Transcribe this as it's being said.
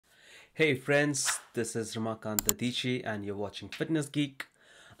Hey friends, this is Ramakant Dadichi and you're watching Fitness Geek.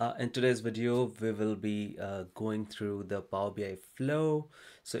 In today's video, we will be going through the Power BI flow.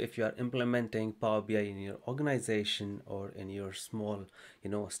 So if you are implementing Power BI in your organization or in your small,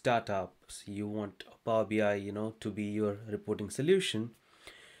 startups, you want Power BI, to be your reporting solution,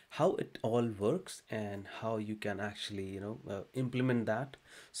 how it all works and how you can actually implement that.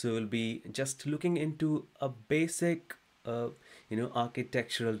 So we'll be just looking into a basic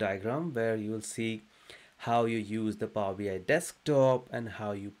architectural diagram where you will see how you use the Power BI desktop and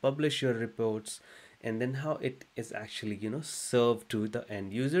how you publish your reports, and then how it is actually served to the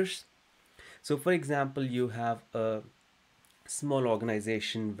end users. So for example, you have a small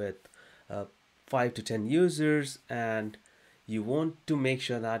organization with uh, 5 to 10 users, and you want to make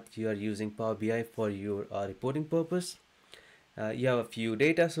sure that you are using Power BI for your reporting purpose. You have a few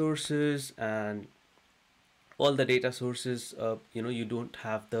data sources, and all the data sources, you don't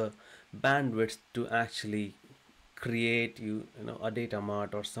have the bandwidth to actually create a data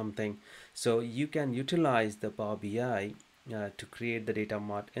mart or something. So you can utilize the Power BI to create the data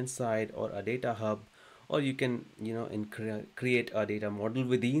mart inside, or a data hub, or you can create a data model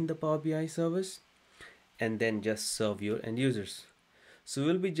within the Power BI service and then just serve your end users. So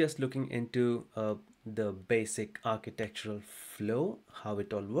we'll be just looking into the basic architectural flow, how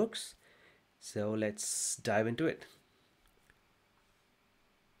it all works. So let's dive into it.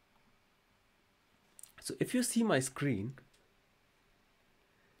 So if you see my screen,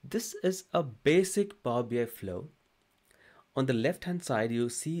 this is a basic Power BI flow. On the left hand side, you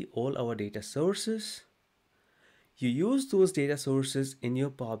see all our data sources. You use those data sources in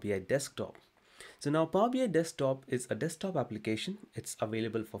your Power BI desktop. So now Power BI desktop is a desktop application. It's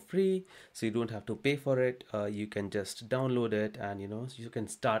available for free, so you don't have to pay for it. You can just download it, and you can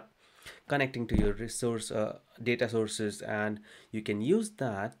start connecting to your resource data sources, and you can use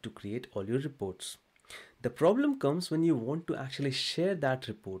that to create all your reports. The problem comes when you want to actually share that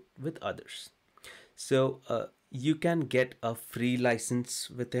report with others. So you can get a free license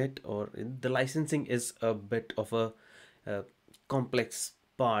with it, or the licensing is a bit of a complex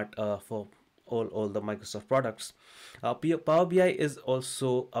part for all the Microsoft products. Power BI is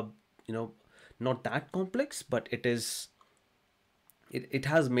also a you know not that complex, but it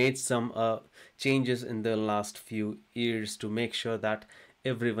has made some changes in the last few years to make sure that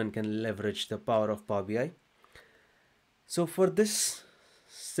everyone can leverage the power of Power BI. So for this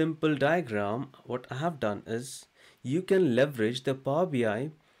simple diagram, what I have done is you can leverage the Power BI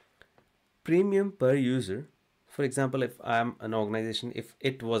premium per user. For example, if I'm an organization, if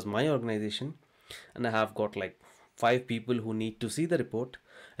it was my organization, and I have got like 5 people who need to see the report,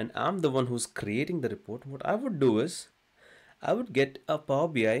 and I'm the one who's creating the report, what I would do is I would get a Power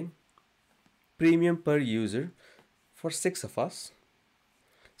BI premium per user for 6 of us.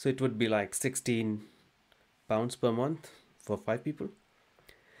 So it would be like £16 per month for 5 people.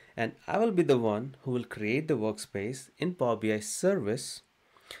 And I will be the one who will create the workspace in Power BI service,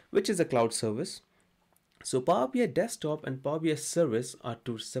 which is a cloud service. So Power BI desktop and Power BI service are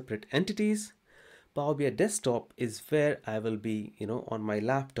two separate entities. Power BI desktop is where I will be, on my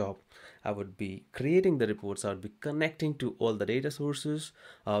laptop. I would be creating the reports. I would be connecting to all the data sources,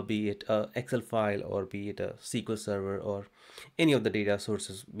 be it a Excel file, or be it a SQL server, or any of the data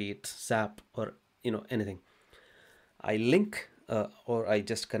sources, be it SAP, or anything. I link or I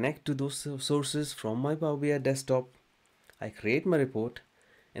just connect to those sources from my Power BI desktop. I create my report,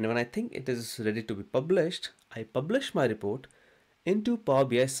 and when I think it is ready to be published, I publish my report into Power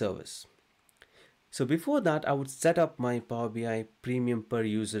BI service. So before that, I would set up my Power BI premium per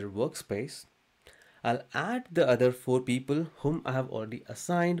user workspace. I'll add the other 4 people whom I have already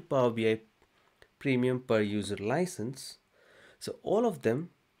assigned Power BI premium per user license. So all of them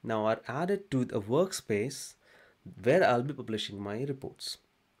now are added to the workspace where I'll be publishing my reports.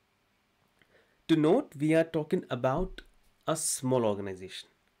 To note, we are talking about a small organization.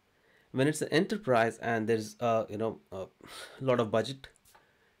 When it's an enterprise and there's a lot of budget,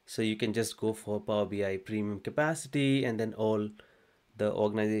 so you can just go for Power BI premium capacity, and then all the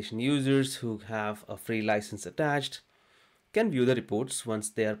organization users who have a free license attached can view the reports once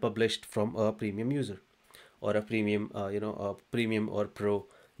they are published from a premium user, or a premium a premium or pro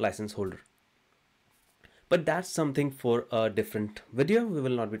license holder. But that's something for a different video. We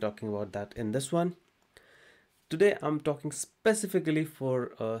will not be talking about that in this one. Today I'm talking specifically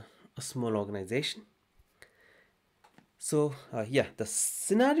for a small organization. So yeah, the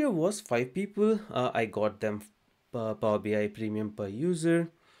scenario was 5 people. I got them Power BI premium per user,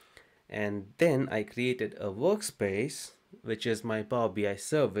 and then I created a workspace, which is my Power BI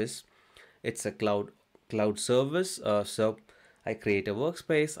service. It's a cloud service. So I create a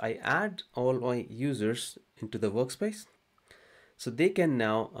workspace, I add all my users into the workspace, so they can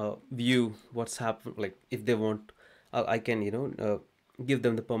now view what's happened. Like if they want, I can give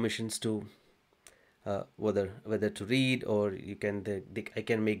them the permissions to whether to read, or you can I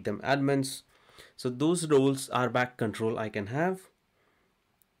can make them admins. So those roles are back control I can have.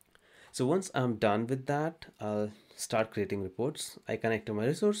 So once I'm done with that, I'll start creating reports. I connect to my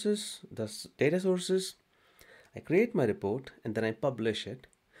resources, the data sources. I create my report and then I publish it.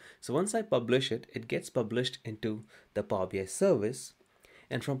 So once I publish it, it gets published into the Power BI service.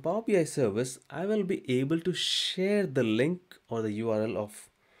 And from Power BI service, I will be able to share the link or the URL of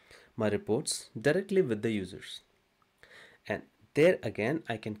my reports directly with the users. And there again,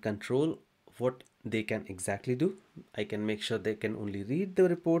 I can control what they can exactly do. I can make sure they can only read the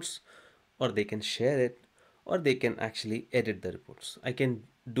reports, or they can share it, or they can actually edit the reports. I can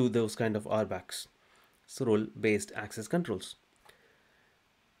do those kind of RBACs, so role based access controls.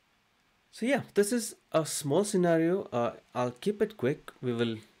 So yeah, this is a small scenario. I'll keep it quick. We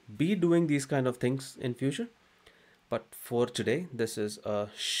will be doing these kind of things in future, but for today, this is a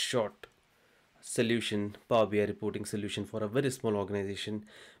short solution, Power BI reporting solution for a very small organization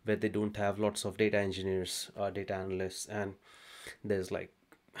where they don't have lots of data engineers or data analysts, and there's like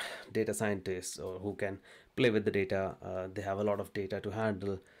data scientists or who can play with the data. They have a lot of data to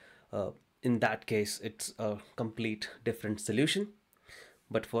handle. In that case, it's a complete different solution.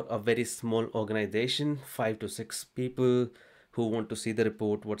 But for a very small organization, 5 to 6 people who want to see the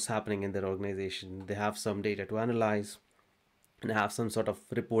report, what's happening in their organization, they have some data to analyze and have some sort of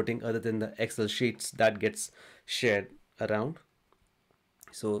reporting other than the Excel sheets that gets shared around.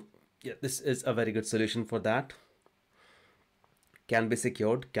 So yeah, this is a very good solution for that. Can be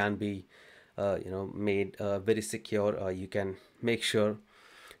secured, can be made very secure. You can make sure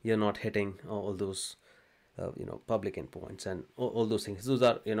you're not hitting all those public endpoints and all those things. Those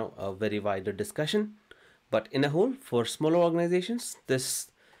are a very wider discussion, but in a whole, for smaller organizations,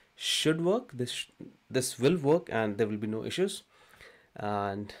 this should work. This will work, and there will be no issues.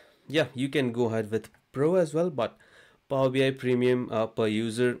 And yeah, you can go ahead with Pro as well, but Power BI Premium per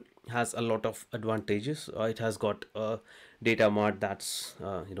user has a lot of advantages. It has got a data mart that's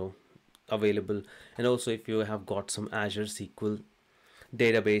available, and also if you have got some Azure SQL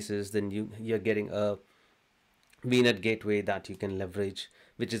databases, then you're getting a VNet gateway that you can leverage,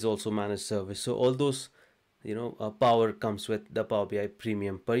 which is also managed service. So all those power comes with the Power BI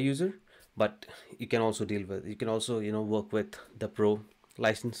Premium per user, but you can also work with the Pro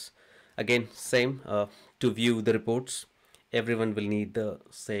license. Again, same, to view the reports, everyone will need the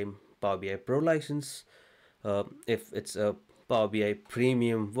same Power BI Pro license. If it's a Power BI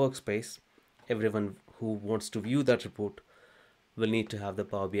Premium workspace, everyone who wants to view that report will need to have the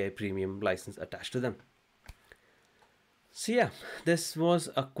Power BI Premium license attached to them. So yeah, this was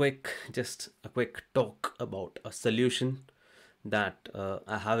just a quick talk about a solution that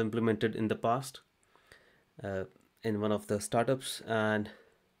I have implemented in the past uh, in one of the startups, and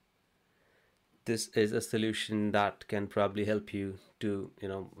this is a solution that can probably help you to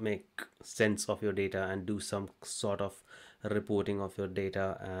make sense of your data and do some sort of reporting of your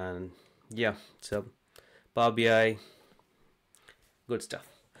data. And yeah, so Power BI, good stuff.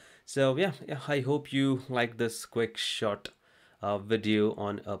 So yeah, I hope you like this quick short video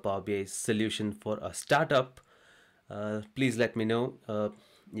on a Power BI solution for a startup. Please let me know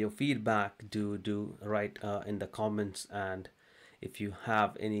your feedback. Do write in the comments, and if you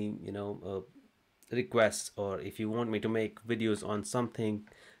have any requests, or if you want me to make videos on something,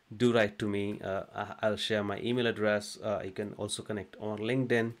 do write to me. I'll share my email address. You can also connect on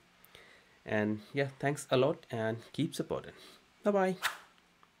LinkedIn. And yeah, thanks a lot and keep supporting. Bye bye.